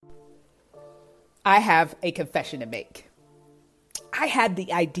I have a confession to make. I had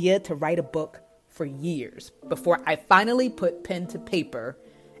the idea to write a book for years before I finally put pen to paper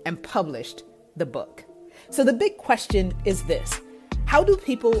and published the book. So the big question is this: how do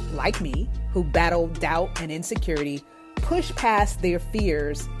people like me who battle doubt and insecurity push past their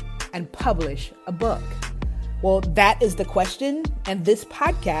fears and publish a book? Well, that is the question, and this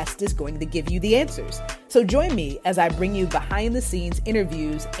podcast is going to give you the answers. So join me as I bring you behind the scenes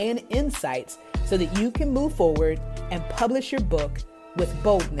interviews and insights so that you can move forward and publish your book with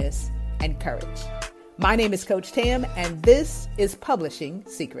boldness and courage. My name is Coach Tam, and this is Publishing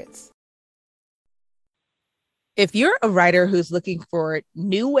Secrets. If you're a writer who's looking for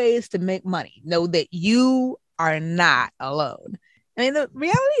new ways to make money, know that you are not alone. I mean, the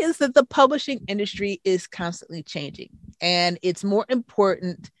reality is that the publishing industry is constantly changing, and it's more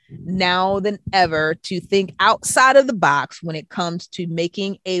important now than ever to think outside of the box when it comes to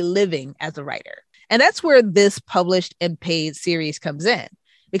making a living as a writer. And that's where this Published and Paid series comes in,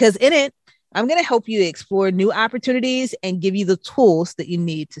 because in it, I'm going to help you explore new opportunities and give you the tools that you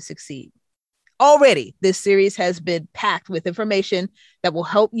need to succeed. Already, this series has been packed with information that will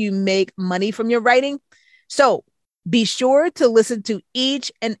help you make money from your writing. So be sure to listen to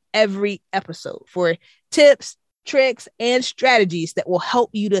each and every episode for tips, tricks, and strategies that will help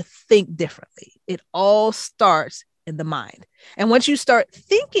you to think differently. It all starts in the mind. And once you start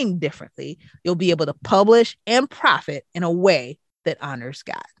thinking differently, you'll be able to publish and profit in a way that honors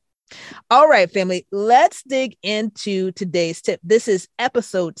God. All right, family, let's dig into today's tip. This is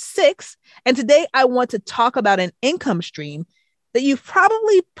episode 6. And today I want to talk about an income stream that you've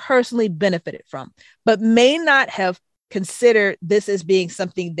probably personally benefited from, but may not have considered this as being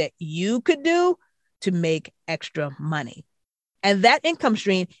something that you could do to make extra money. And that income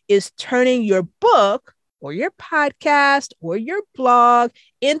stream is turning your book or your podcast or your blog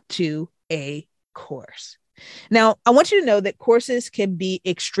into a course. Now, I want you to know that courses can be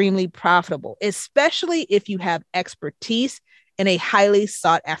extremely profitable, especially if you have expertise in a highly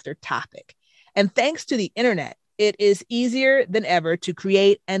sought after topic. And thanks to the internet, it is easier than ever to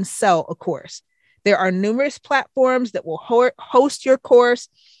create and sell a course. There are numerous platforms that will host your course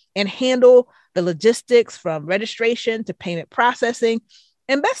and handle the logistics from registration to payment processing.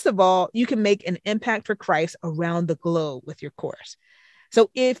 And best of all, you can make an impact for Christ around the globe with your course.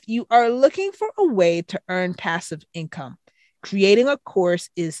 So if you are looking for a way to earn passive income, creating a course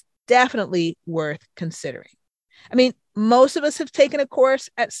is definitely worth considering. I mean, most of us have taken a course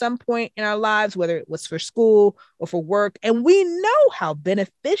at some point in our lives, whether it was for school or for work, and we know how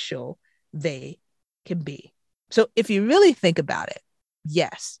beneficial they can be. So if you really think about it,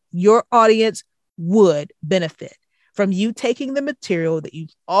 yes, your audience would benefit from you taking the material that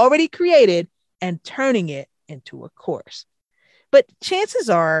you've already created and turning it into a course. But chances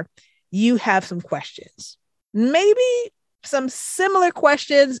are you have some questions, maybe some similar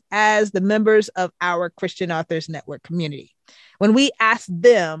questions as the members of our Christian Authors Network community. When we asked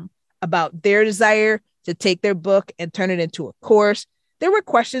them about their desire to take their book and turn it into a course, there were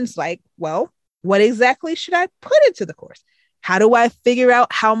questions like, well, what exactly should I put into the course? How do I figure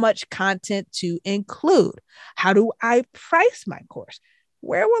out how much content to include? How do I price my course?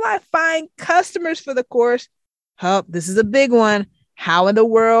 Where will I find customers for the course? Oh, this is a big one. How in the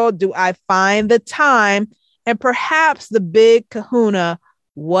world do I find the time? And perhaps the big kahuna,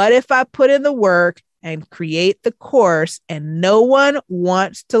 what if I put in the work and create the course and no one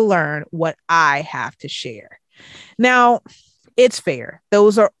wants to learn what I have to share? Now, it's fair.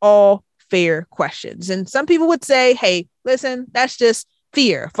 Those are all fair questions. And some people would say, hey, listen, that's just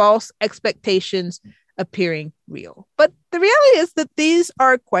fear, false expectations appearing real. But the reality is that these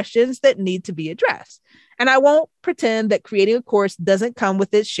are questions that need to be addressed. And I won't pretend that creating a course doesn't come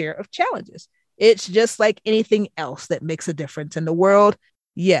with its share of challenges. It's just like anything else that makes a difference in the world.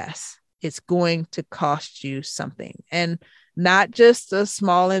 Yes, it's going to cost you something, and not just a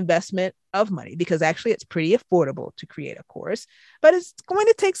small investment of money, because actually it's pretty affordable to create a course, but it's going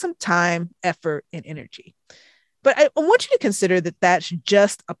to take some time, effort, and energy. But I want you to consider that that's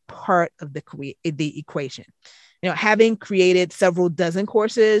just a part of the equation. You know, having created several dozen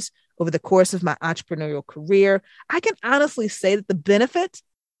courses over the course of my entrepreneurial career, I can honestly say that the benefits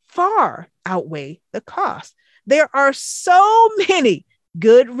far outweigh the cost. There are so many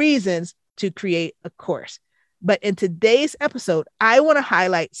good reasons to create a course. But in today's episode, I want to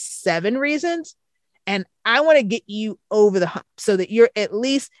highlight 7 reasons, and I want to get you over the hump so that you're at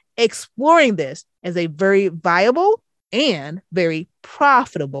least exploring this as a very viable and very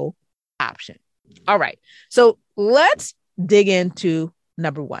profitable option. All right, so let's dig into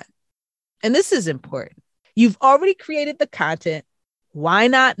number 1. And this is important. You've already created the content why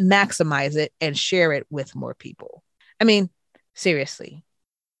not maximize it and share it with more people? I mean, seriously,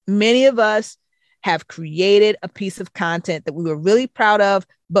 many of us have created a piece of content that we were really proud of,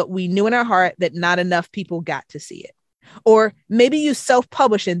 but we knew in our heart that not enough people got to see it. Or maybe you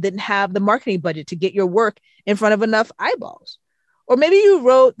self-published and didn't have the marketing budget to get your work in front of enough eyeballs. Or maybe you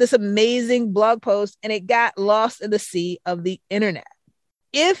wrote this amazing blog post and it got lost in the sea of the internet.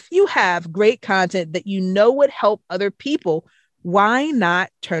 If you have great content that you know would help other people, why not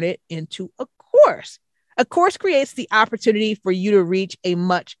turn it into a course? A course creates the opportunity for you to reach a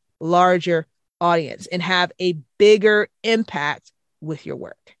much larger audience and have a bigger impact with your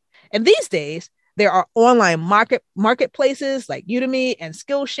work. And these days, there are online marketplaces like Udemy and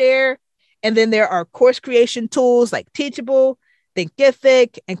Skillshare. And then there are course creation tools like Teachable,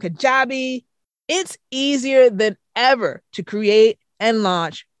 Thinkific, and Kajabi. It's easier than ever to create and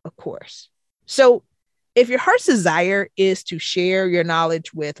launch a course. So if your heart's desire is to share your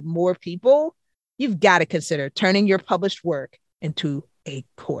knowledge with more people, you've got to consider turning your published work into a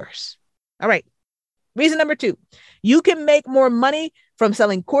course. All right. Reason number 2, you can make more money from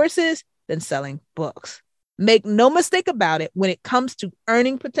selling courses than selling books. Make no mistake about it. When it comes to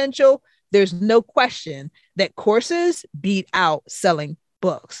earning potential, there's no question that courses beat out selling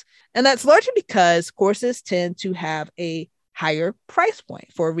books. And that's largely because courses tend to have a higher price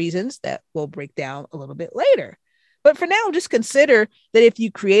point for reasons that we'll break down a little bit later. But for now, just consider that if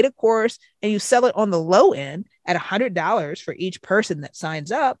you create a course and you sell it on the low end at $100 for each person that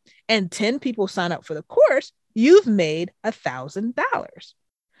signs up and 10 people sign up for the course, you've made $1,000.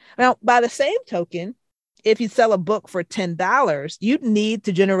 Now, by the same token, if you sell a book for $10, you'd need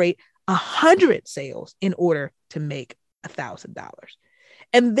to generate 100 sales in order to make $1,000.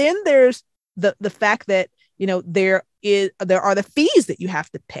 And then there's the fact that, you know, there are the fees that you have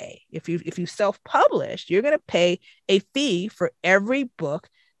to pay. If you self-publish, you're going to pay a fee for every book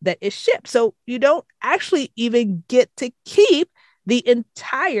that is shipped. So you don't actually even get to keep the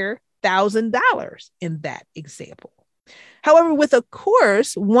entire $1,000 in that example. However, with a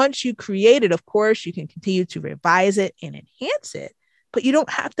course, once you create it, of course, you can continue to revise it and enhance it, but you don't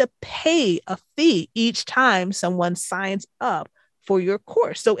have to pay a fee each time someone signs up for your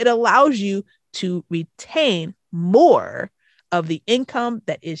course. So it allows you to retain more of the income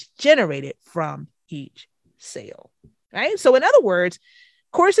that is generated from each sale, right? So in other words,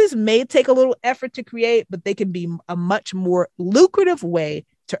 courses may take a little effort to create, but they can be a much more lucrative way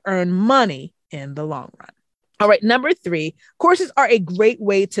to earn money in the long run. All right, number 3, courses are a great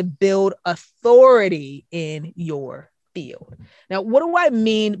way to build authority in your field. Now, what do I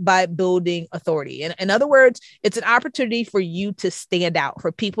mean by building authority? In other words, it's an opportunity for you to stand out,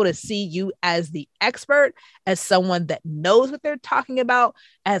 for people to see you as the expert, as someone that knows what they're talking about,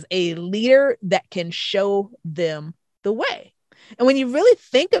 as a leader that can show them the way. And when you really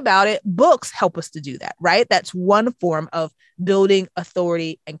think about it, books help us to do that, right? That's one form of building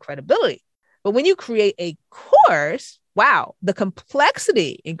authority and credibility. But when you create a course, wow, the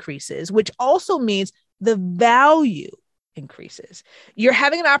complexity increases, which also means the value increases. You're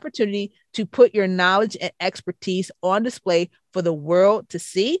having an opportunity to put your knowledge and expertise on display for the world to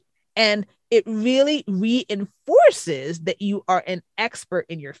see. And it really reinforces that you are an expert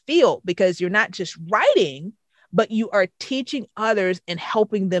in your field, because you're not just writing, but you are teaching others and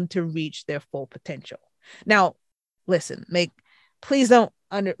helping them to reach their full potential. Now, listen, please don't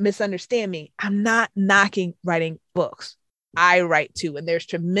misunderstand me. I'm not knocking writing books. I write too, and there's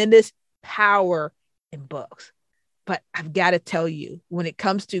tremendous power in books. But I've got to tell you, when it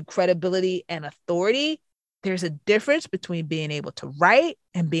comes to credibility and authority, there's a difference between being able to write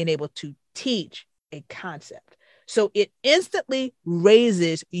and being able to teach a concept. So it instantly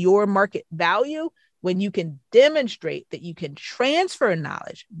raises your market value when you can demonstrate that you can transfer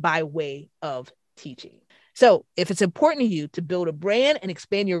knowledge by way of teaching. So if it's important to you to build a brand and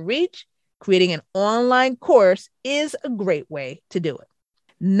expand your reach, creating an online course is a great way to do it.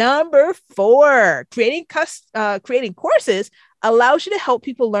 Number 4, creating courses allows you to help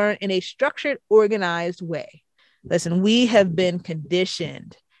people learn in a structured, organized way. Listen, we have been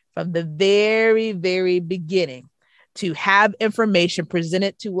conditioned from the very, very beginning to have information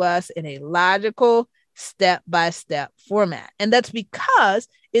presented to us in a logical, step-by-step format. And that's because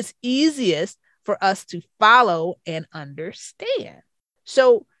it's easiest for us to follow and understand.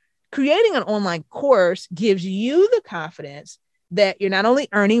 So creating an online course gives you the confidence that you're not only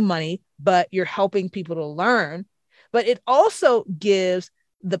earning money, but you're helping people to learn. But it also gives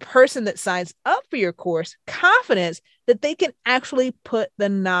the person that signs up for your course confidence that they can actually put the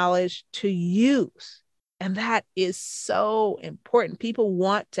knowledge to use. And that is so important. People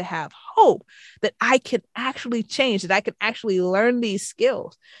want to have hope that I can actually change, that I can actually learn these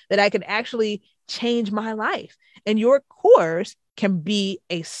skills, that I can actually change my life. And your course can be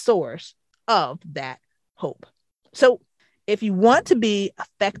a source of that hope. So if you want to be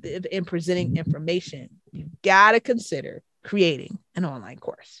effective in presenting information, you got to consider creating an online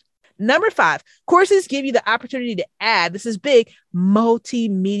course. Number 5, courses give you the opportunity to add, this is big,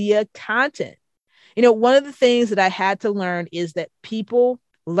 multimedia content. One of the things that I had to learn is that people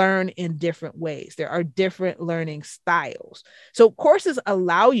learn in different ways. There are different learning styles. So courses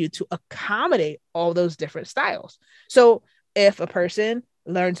allow you to accommodate all those different styles. So if a person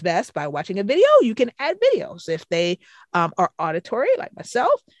learns best by watching a video, you can add videos. If they are auditory, like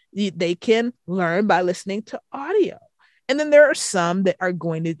myself, they can learn by listening to audio. And then there are some that are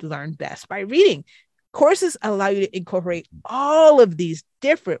going to learn best by reading. Courses allow you to incorporate all of these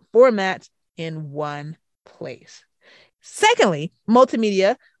different formats in one place. Secondly,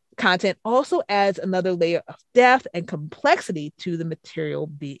 multimedia content also adds another layer of depth and complexity to the material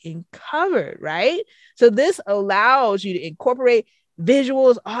being covered, right? So this allows you to incorporate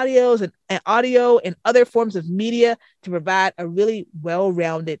visuals, audio and other forms of media to provide a really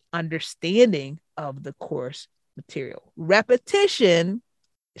well-rounded understanding of the course material. Repetition,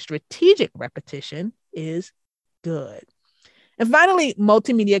 strategic repetition, is good. And finally,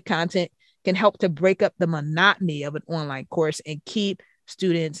 multimedia content can help to break up the monotony of an online course and keep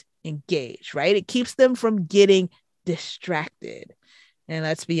students engaged, right? It keeps them from getting distracted. And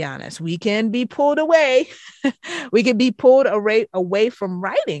let's be honest, we can be pulled away. We can be pulled away from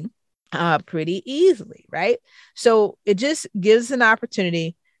writing pretty easily, right? So it just gives an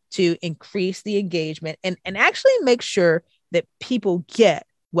opportunity to increase the engagement and actually make sure that people get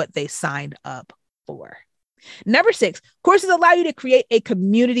what they signed up for. Number 6, courses allow you to create a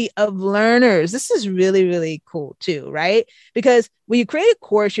community of learners. This is really, really cool too, right? Because when you create a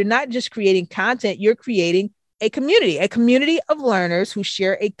course, you're not just creating content, you're creating a community of learners who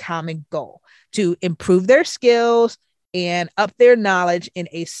share a common goal to improve their skills and up their knowledge in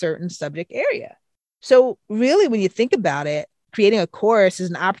a certain subject area. So really, when you think about it, creating a course is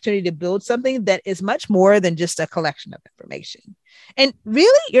an opportunity to build something that is much more than just a collection of information. And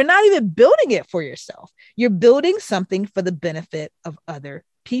really, you're not even building it for yourself. You're building something for the benefit of other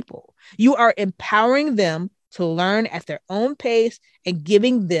people. You are empowering them to learn at their own pace and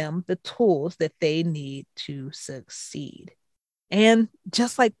giving them the tools that they need to succeed. And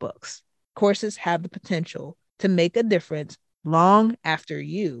just like books, courses have the potential to make a difference long after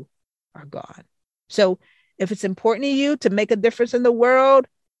you are gone. So if it's important to you to make a difference in the world,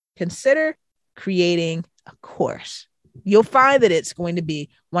 consider creating a course. You'll find that it's going to be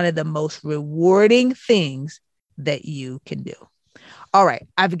one of the most rewarding things that you can do. All right,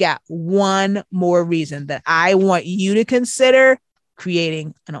 I've got one more reason that I want you to consider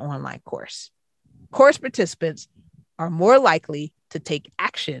creating an online course. Course participants are more likely to take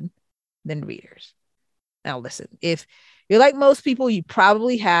action than readers. Now, listen, if you're like most people, you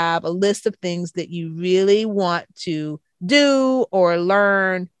probably have a list of things that you really want to do or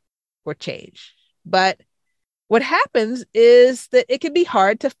learn or change. But what happens is that it can be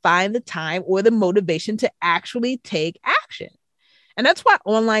hard to find the time or the motivation to actually take action. And that's why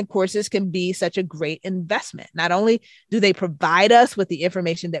online courses can be such a great investment. Not only do they provide us with the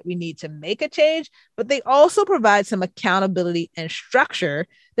information that we need to make a change, but they also provide some accountability and structure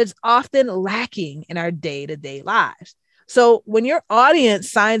that's often lacking in our day-to-day lives. So when your audience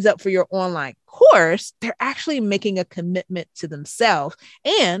signs up for your online course, they're actually making a commitment to themselves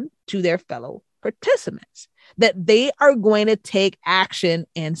and to their fellow participants that they are going to take action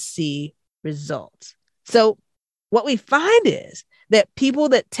and see results. So what we find is that people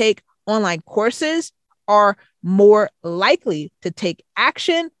that take online courses are more likely to take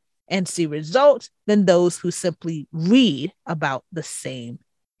action and see results than those who simply read about the same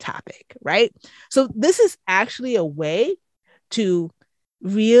topic, right? So this is actually a way to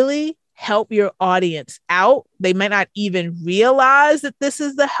really help your audience out. They might not even realize that this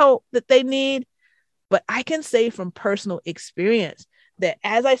is the help that they need, but I can say from personal experience that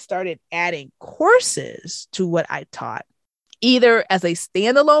as I started adding courses to what I taught, either as a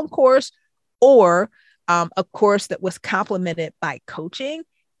standalone course or a course that was complemented by coaching,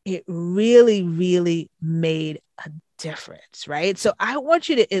 it really, really made a difference, right? So I want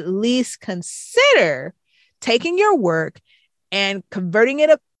you to at least consider taking your work and converting it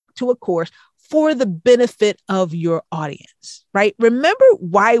to a course for the benefit of your audience, right? Remember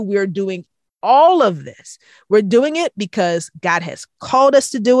why we're doing all of this. We're doing it because God has called us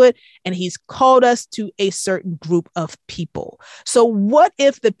to do it, and he's called us to a certain group of people. So what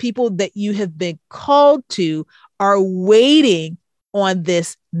if the people that you have been called to are waiting on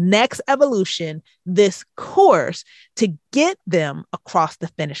this next evolution, this course, to get them across the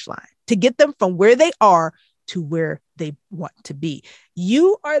finish line, to get them from where they are to where they want to be?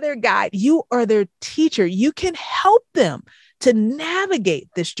 You are their guide. You are their teacher. You can help them to navigate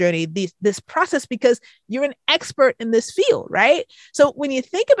this journey, this process, because you're an expert in this field, right? So when you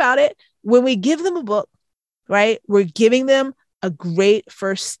think about it, when we give them a book, right, we're giving them a great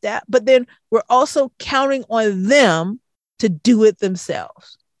first step, but then we're also counting on them to do it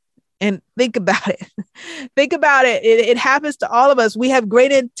themselves. And think about it. Think about it. It happens to all of us. We have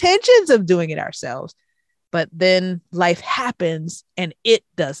great intentions of doing it ourselves, but then life happens and it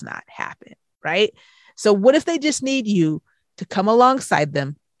does not happen, right? So what if they just need you to come alongside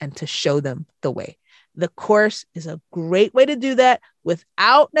them and to show them the way? The course is a great way to do that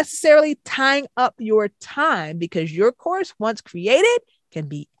without necessarily tying up your time, because your course, once created, can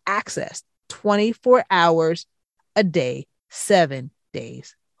be accessed 24 hours a day, 7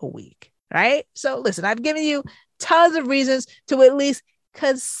 days a week, right? So listen, I've given you tons of reasons to at least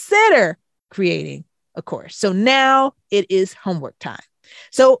consider creating a course. So now it is homework time.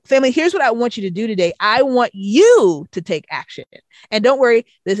 So family, here's what I want you to do today. I want you to take action. And don't worry,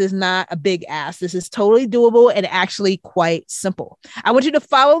 this is not a big ask. This is totally doable and actually quite simple. I want you to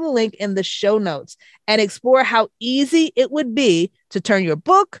follow the link in the show notes and explore how easy it would be to turn your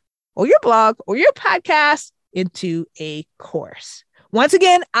book or your blog or your podcast into a course. Once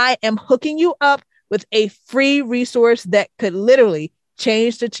again, I am hooking you up with a free resource that could literally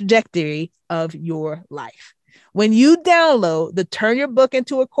change the trajectory of your life. When you download the Turn Your Book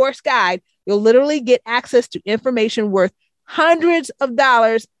into a Course guide, you'll literally get access to information worth hundreds of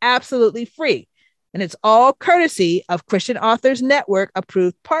dollars absolutely free. And it's all courtesy of Christian Authors Network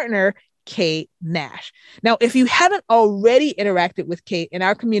approved partner, Kate Nash. Now, if you haven't already interacted with Kate in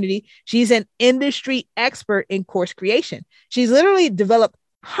our community, she's an industry expert in course creation. She's literally developed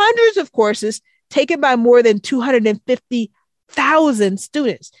hundreds of courses taken by more than 250,000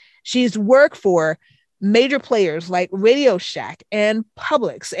 students. She's worked for major players like Radio Shack and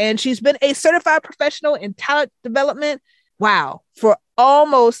Publix, and she's been a certified professional in talent development, for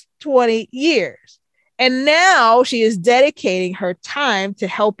almost 20 years. And now she is dedicating her time to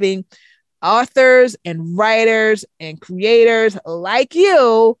helping authors and writers and creators like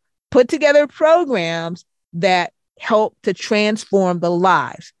you put together programs that help to transform the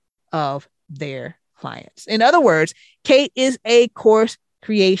lives of their clients. In other words, Kate is a course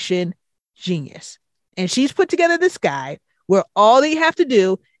creation genius. And she's put together this guide where all that you have to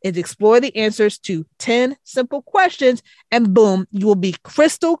do is explore the answers to 10 simple questions, and boom, you will be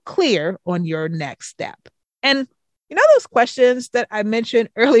crystal clear on your next step. And you know those questions that I mentioned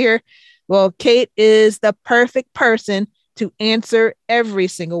earlier? Well, Kate is the perfect person to answer every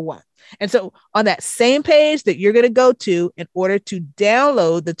single one. And so on that same page that you're going to go to in order to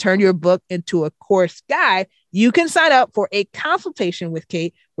download the Turn Your Book into a Course guide, you can sign up for a consultation with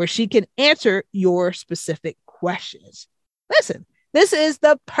Kate where she can answer your specific questions. Listen, this is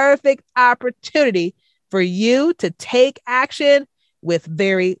the perfect opportunity for you to take action with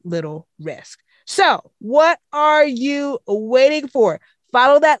very little risk. So what are you waiting for?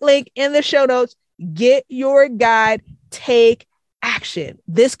 Follow that link in the show notes. Get your guide. Take action.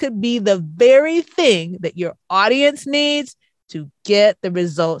 This could be the very thing that your audience needs to get the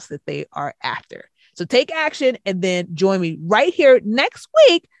results that they are after. So take action and then join me right here next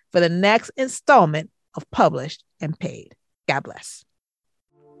week for the next installment of Published and Paid. God bless.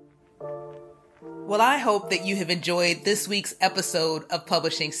 Well, I hope that you have enjoyed this week's episode of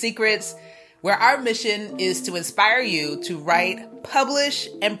Publishing Secrets, where our mission is to inspire you to write, publish,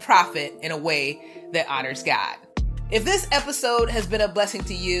 and profit in a way that honors God. If this episode has been a blessing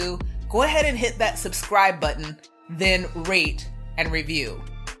to you, go ahead and hit that subscribe button, then rate and review.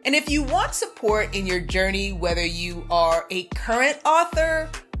 And if you want support in your journey, whether you are a current author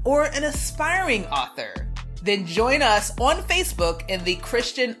or an aspiring author, then join us on Facebook in the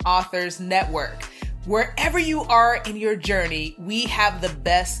Christian Authors Network. Wherever you are in your journey, we have the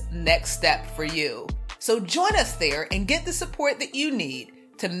best next step for you. So join us there and get the support that you need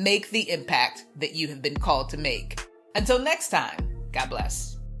to make the impact that you have been called to make. Until next time, God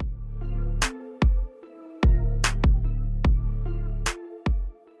bless.